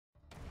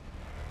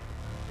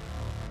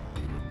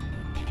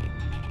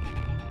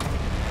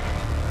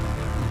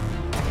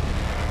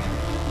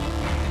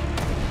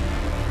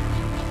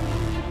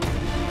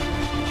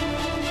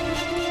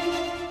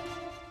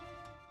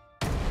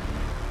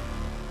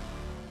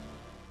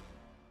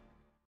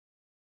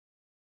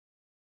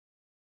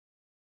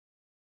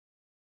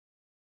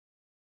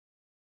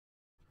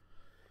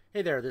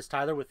Hey there, this is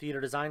Tyler with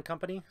Theater Design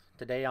Company.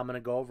 Today I'm going to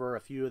go over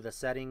a few of the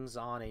settings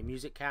on a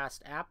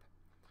Musiccast app.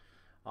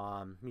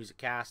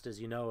 Musiccast,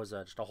 as you know, is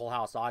just a whole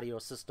house audio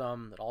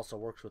system that also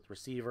works with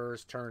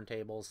receivers,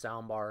 turntables,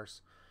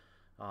 soundbars.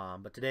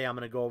 But today I'm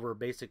going to go over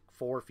basic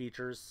 4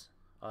 features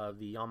of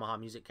the Yamaha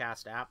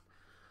Musiccast app.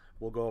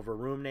 We'll go over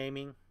room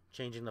naming,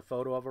 changing the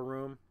photo of a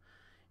room,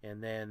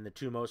 and then the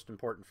 2 most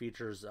important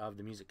features of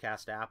the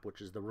Musiccast app,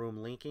 which is the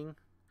room linking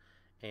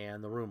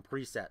and the room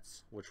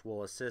presets, which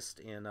will assist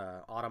in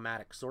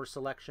automatic source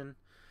selection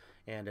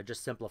and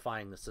just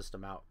simplifying the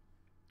system out.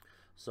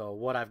 So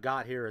what I've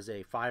got here is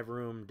a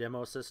 5-room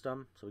demo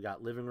system. So we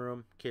got living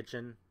room,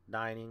 kitchen,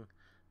 dining,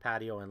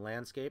 patio, and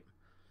landscape.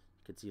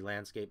 You can see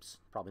landscape's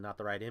probably not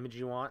the right image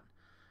you want,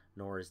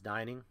 nor is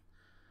dining.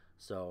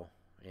 So,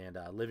 and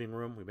living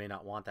room, we may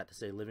not want that to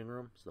say living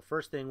room. So the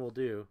first thing we'll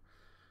do,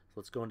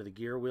 let's go into the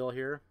gear wheel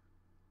here.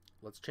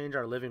 Let's change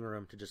our living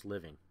room to just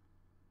living.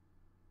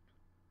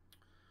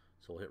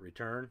 So we'll hit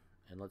return,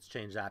 and let's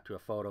change that to a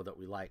photo that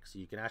we like. So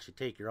you can actually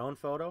take your own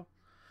photo,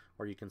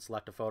 or you can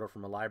select a photo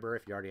from a library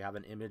if you already have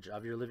an image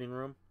of your living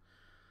room.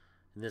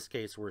 In this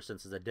case,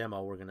 since it's a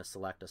demo, we're going to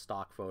select a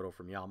stock photo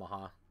from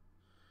Yamaha.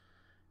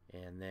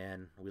 And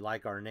then we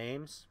like our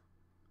names,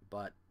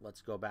 but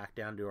let's go back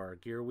down to our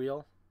gear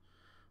wheel.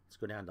 Let's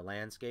go down to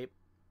landscape,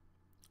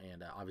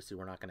 and obviously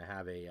we're not going to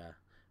have a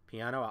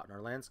piano out in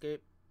our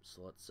landscape,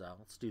 so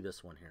let's do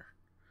this one here.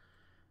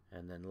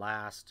 And then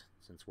last,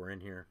 since we're in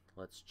here,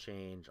 let's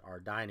change our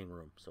dining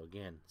room. So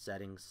again,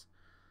 settings,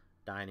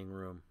 dining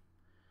room,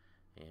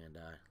 and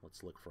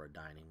let's look for a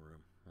dining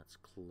room. That's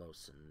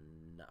close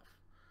enough.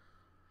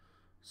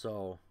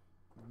 So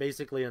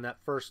basically in that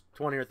first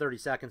 20 or 30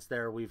 seconds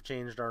there, we've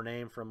changed our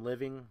name from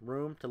living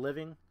room to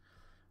living.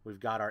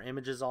 We've got our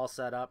images all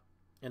set up,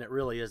 and it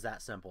really is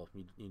that simple.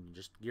 You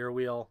just gear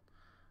wheel,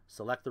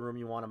 select the room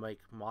you want to make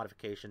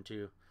modification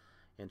to,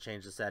 and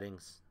change the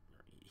settings.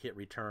 Hit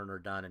return or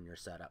done, and you're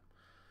set up.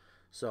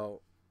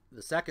 So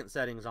the second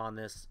settings on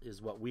this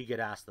is what we get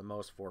asked the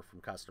most for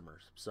from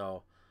customers.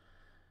 So,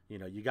 you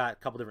know, you got a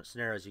couple different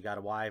scenarios. You got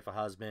a wife, a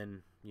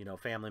husband, you know,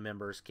 family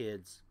members,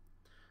 kids,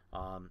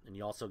 and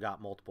you also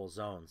got multiple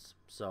zones.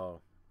 So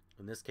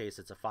in this case,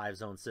 it's a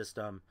 5-zone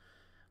system.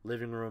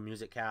 Living room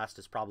Musiccast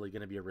is probably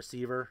going to be a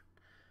receiver,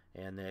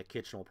 and the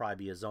kitchen will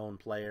probably be a zone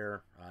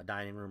player.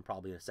 Dining room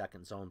probably a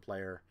second zone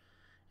player,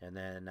 and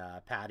then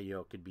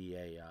patio could be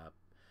a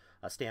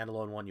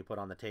standalone one you put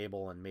on the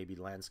table, and maybe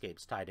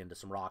landscapes tied into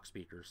some rock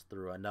speakers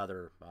through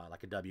another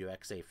like a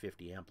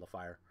WXA50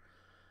 amplifier.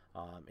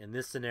 In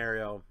this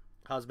scenario,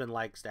 husband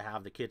likes to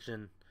have the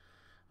kitchen,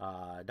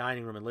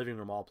 dining room, and living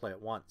room all play at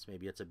once.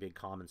 Maybe it's a big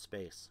common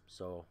space.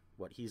 So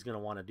what he's going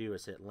to want to do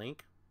is hit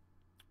link.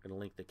 We're going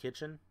to link the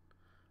kitchen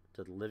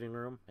to the living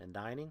room and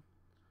dining,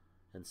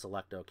 and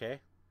select OK.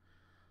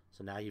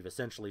 So now you've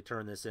essentially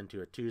turned this into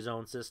a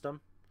 2-zone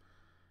system.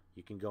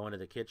 You can go into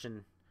the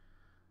kitchen,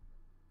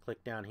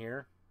 click down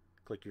here,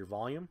 click your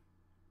volume,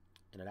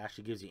 and it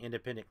actually gives you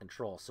independent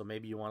control. So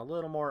maybe you want a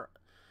little more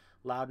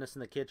loudness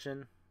in the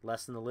kitchen,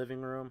 less in the living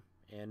room,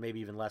 and maybe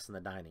even less in the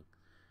dining.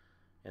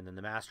 And then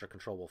the master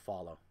control will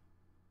follow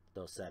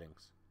those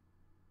settings.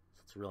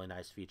 So it's a really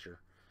nice feature.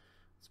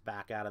 Let's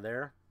back out of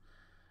there.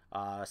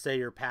 Say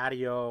your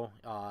patio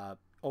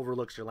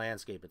overlooks your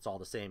landscape. It's all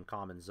the same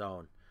common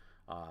zone.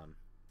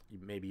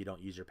 Maybe you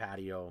don't use your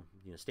patio,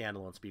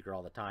 standalone speaker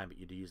all the time, but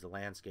you do use the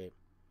landscape.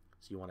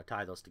 So you want to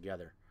tie those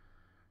together.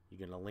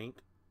 You're going to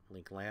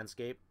link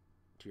landscape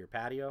to your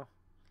patio,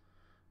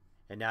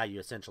 and now you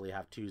essentially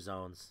have 2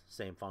 zones,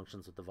 same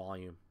functions with the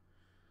volume.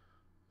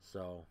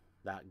 So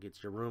that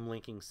gets your room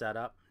linking set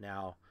up.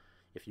 Now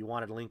if you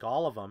wanted to link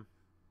all of them,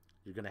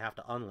 you're going to have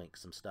to unlink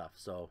some stuff.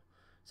 So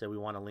say we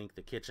want to link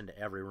the kitchen to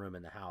every room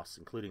in the house,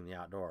 including the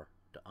outdoor.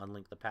 To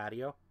unlink the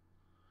patio,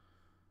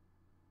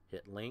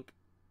 hit link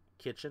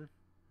kitchen.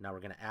 Now we're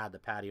going to add the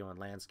patio and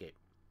landscape.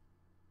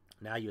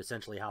 Now you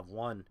essentially have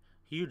one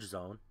huge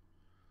zone.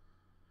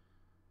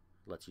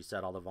 Lets you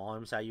set all the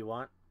volumes how you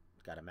want.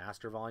 It's got a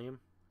master volume.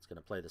 It's going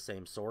to play the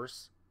same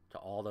source to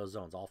all those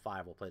zones. All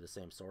 5 will play the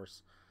same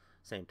source,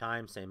 same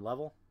time, same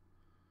level.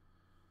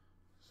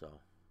 So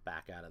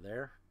back out of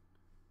there,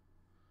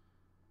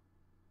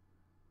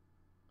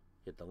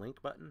 hit the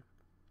link button,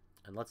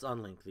 and let's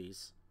unlink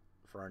these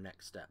for our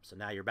next step. So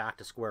now you're back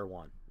to square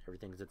one.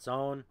 Everything's its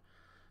own.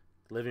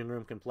 Living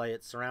room can play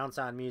its surround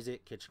sound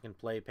music, kitchen can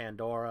play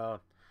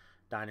Pandora,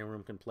 dining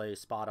room can play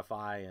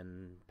Spotify,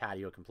 and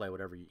patio can play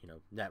whatever,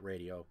 net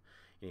radio,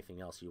 anything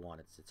else you want.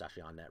 It's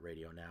actually on net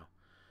radio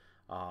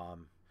now.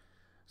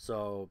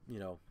 So,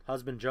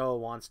 husband Joe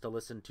wants to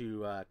listen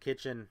to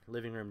kitchen,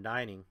 living room,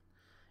 dining,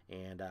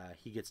 and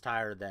he gets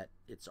tired that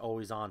it's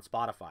always on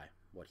Spotify.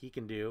 What he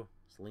can do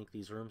is link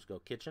these rooms, go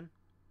kitchen,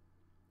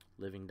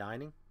 living,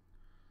 dining.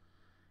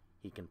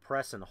 He can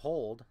press and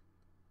hold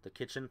the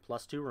kitchen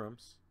plus 2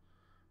 rooms,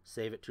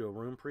 save it to a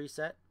room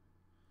preset,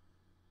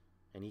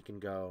 and he can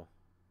go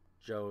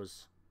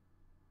Joe's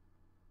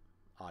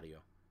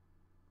audio.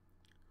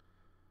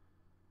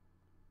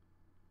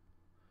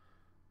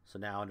 So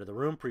now under the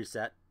room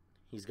preset,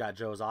 he's got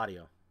Joe's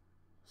audio.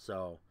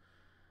 So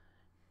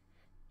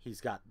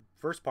he's got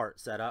first part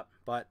set up,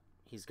 but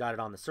he's got it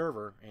on the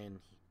server, and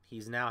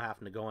he's now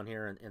having to go in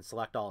here and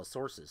select all his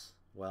sources.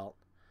 Well,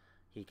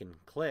 he can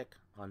click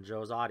on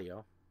Joe's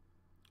audio.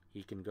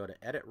 He can go to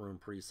edit room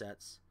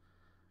presets,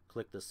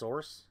 click the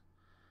source,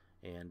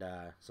 and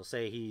so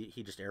say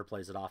he just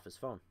airplays it off his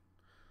phone.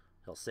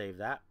 He'll save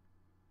that.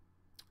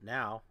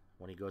 Now,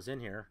 when he goes in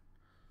here,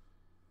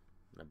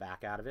 I'm going to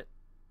back out of it,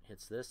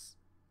 hits this,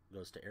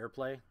 goes to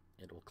AirPlay,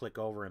 it will click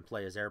over and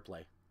play his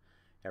AirPlay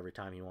every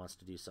time he wants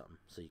to do something.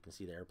 So you can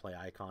see the AirPlay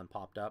icon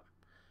popped up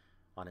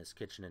on his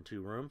kitchen and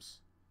 2 rooms.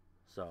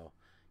 So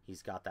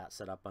he's got that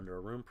set up under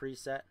a room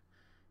preset.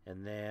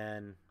 And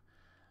then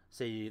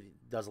say he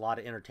does a lot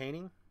of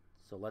entertaining.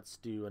 So let's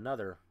do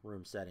another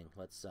room setting.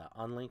 Let's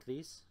unlink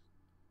these.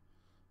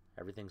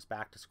 Everything's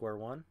back to square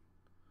one.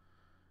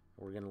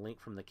 We're going to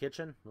link from the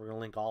kitchen. We're going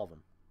to link all of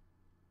them.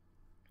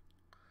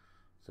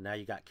 So now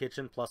you got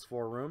kitchen plus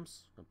 4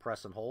 rooms. I'm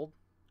press and hold.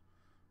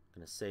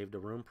 I'm going to save the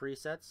room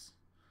presets.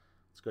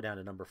 Let's go down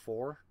to number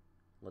 4.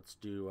 Let's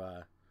do,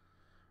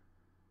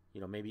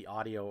 maybe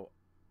audio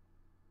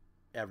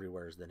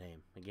everywhere is the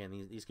name.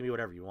 Again, these can be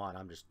whatever you want.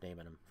 I'm just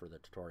naming them for the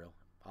tutorial.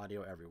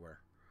 Audio everywhere.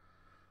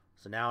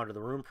 So now under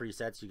the room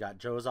presets, you got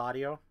Joe's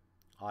audio,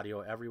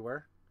 audio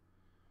everywhere.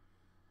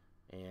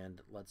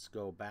 And let's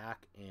go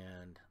back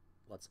and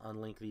let's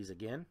unlink these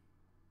again.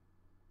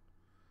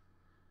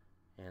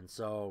 And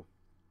so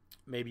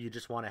maybe you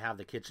just want to have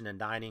the kitchen and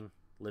dining,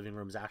 living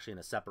room is actually in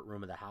a separate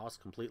room of the house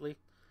completely.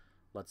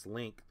 Let's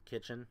link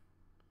kitchen.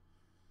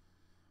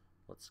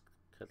 Let's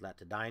cut that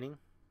to dining.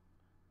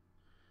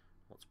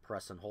 Let's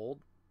press and hold.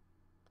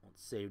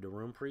 Let's save the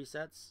room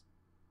presets.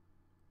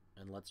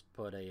 And let's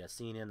put a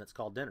scene in that's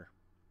called dinner.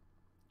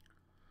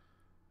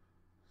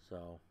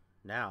 So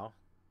now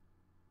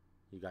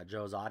you got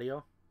Joe's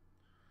audio.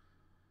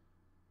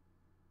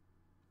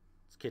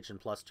 It's kitchen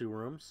plus 2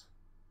 rooms.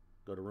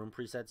 Go to room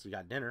presets, you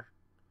got dinner.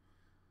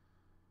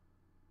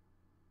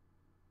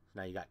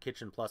 So now you got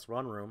kitchen plus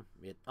 1 room.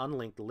 It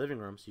unlinked the living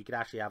room, so you could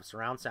actually have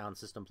surround sound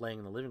system playing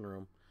in the living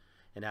room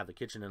and have the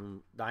kitchen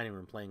and dining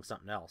room playing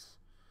something else.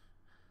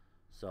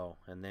 So,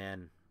 and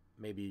then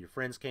maybe your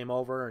friends came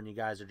over and you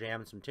guys are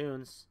jamming some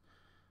tunes.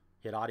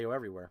 Hit audio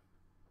everywhere.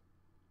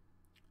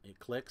 It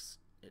clicks.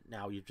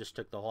 Now you just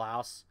took the whole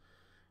house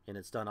and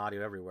it's done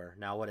audio everywhere.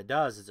 Now what it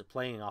does is it's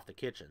playing off the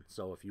kitchen.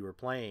 So if you were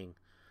playing,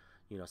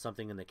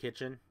 something in the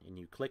kitchen and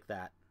you click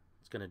that,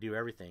 it's going to do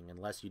everything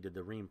unless you did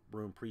the room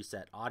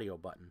preset audio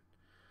button,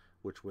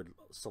 which would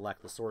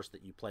select the source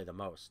that you play the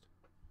most.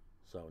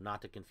 So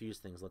not to confuse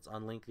things, let's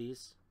unlink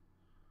these.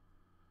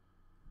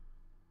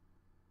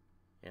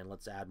 And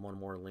let's add one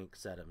more link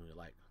setting we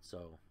like.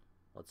 So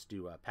let's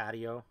do a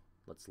patio.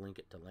 Let's link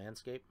it to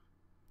landscape.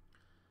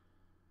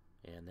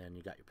 And then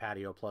you got your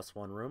patio plus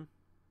 1 room.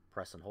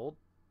 Press and hold.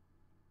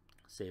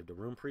 Save the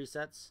room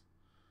presets.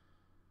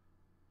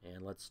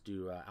 And let's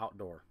do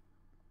outdoor.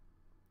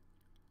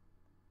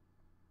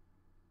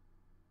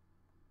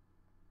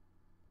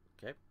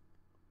 Okay.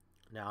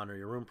 Now under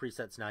your room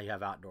presets, now you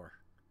have outdoor.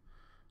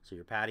 So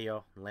your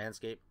patio and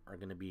landscape are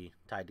going to be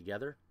tied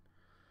together.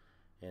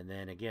 And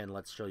then again,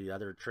 let's show you the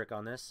other trick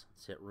on this.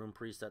 Let's hit room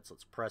presets.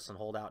 Let's press and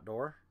hold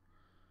outdoor.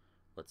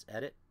 Let's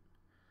edit.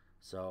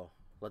 So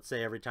let's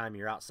say every time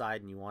you're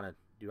outside and you want to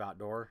do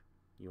outdoor,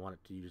 you want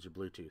it to use your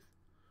Bluetooth.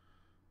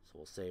 So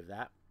we'll save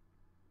that.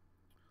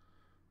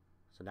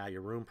 So now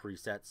your room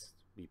presets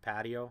be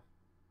patio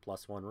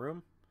plus 1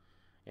 room.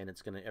 And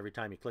it's going to, every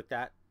time you click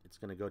that, it's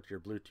going to go to your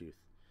Bluetooth.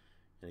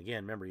 And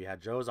again, remember you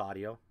had Joe's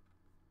audio.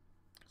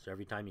 So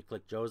every time you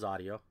click Joe's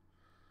audio,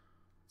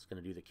 it's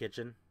going to do the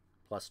kitchen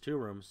plus 2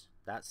 rooms.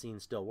 That scene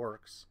still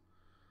works.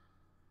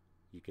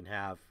 You can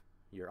have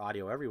your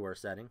audio everywhere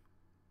setting.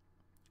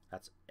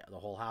 That's the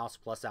whole house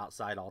plus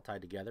outside all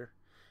tied together.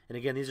 And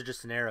again, these are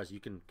just scenarios. You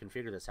can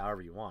configure this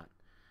however you want.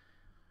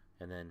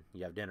 And then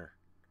you have dinner.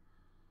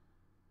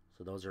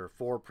 So those are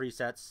 4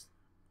 presets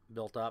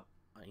built up.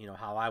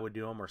 How I would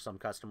do them, or some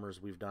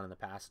customers we've done in the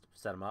past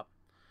set them up.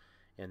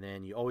 And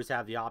then you always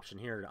have the option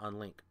here to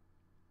unlink.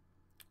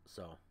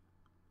 So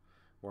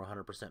we're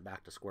 100%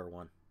 back to square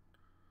one.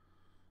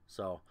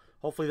 So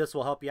hopefully this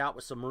will help you out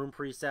with some room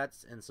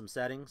presets and some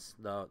settings.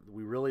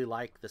 We really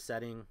like the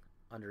setting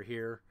under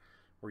here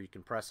where you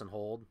can press and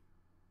hold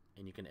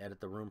and you can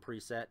edit the room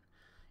preset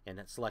and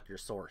then select your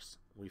source.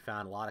 We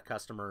found a lot of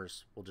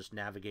customers will just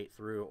navigate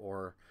through,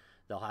 or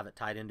they'll have it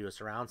tied into a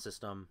surround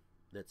system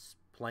that's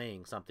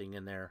playing something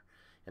in there,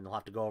 and they'll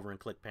have to go over and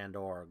click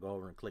Pandora or go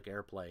over and click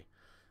AirPlay.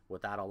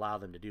 What that'll allow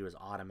them to do is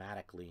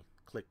automatically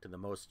click to the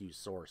most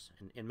used source,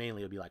 and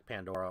mainly it'll be like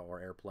Pandora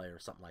or AirPlay or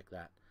something like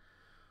that.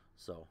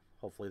 So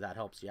hopefully that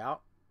helps you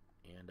out,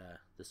 and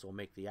this will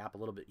make the app a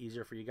little bit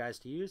easier for you guys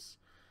to use.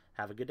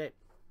 Have a good day.